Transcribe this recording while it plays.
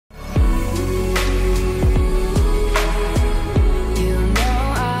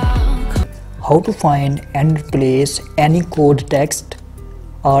how to find and replace any code text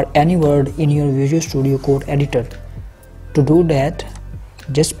or any word in your Visual Studio Code editor. To do that,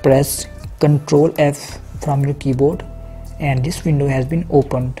 just press Ctrl F from your keyboard and this window has been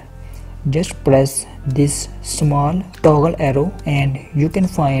opened. Just press this small toggle arrow and you can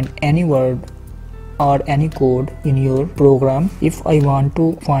find any word or any code in your program. If I want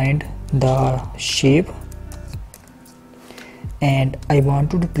to find the shape and I want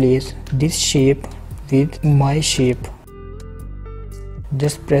to replace this shape with my shape,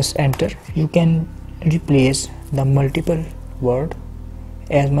 just press enter. You can replace the multiple word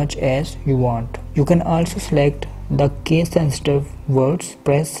as much as you want. You can also select the case sensitive words.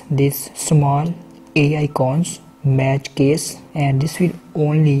 Press this small A icons, match case, and this will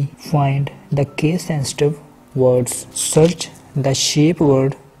only find the case sensitive words. Search the shape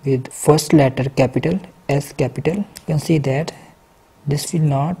word with first letter capital S capital. You can see that this will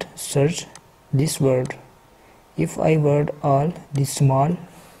not search this word. If I word all the small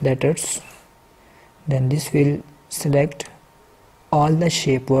letters, then this will select all the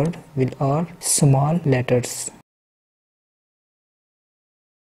shape word with all small letters.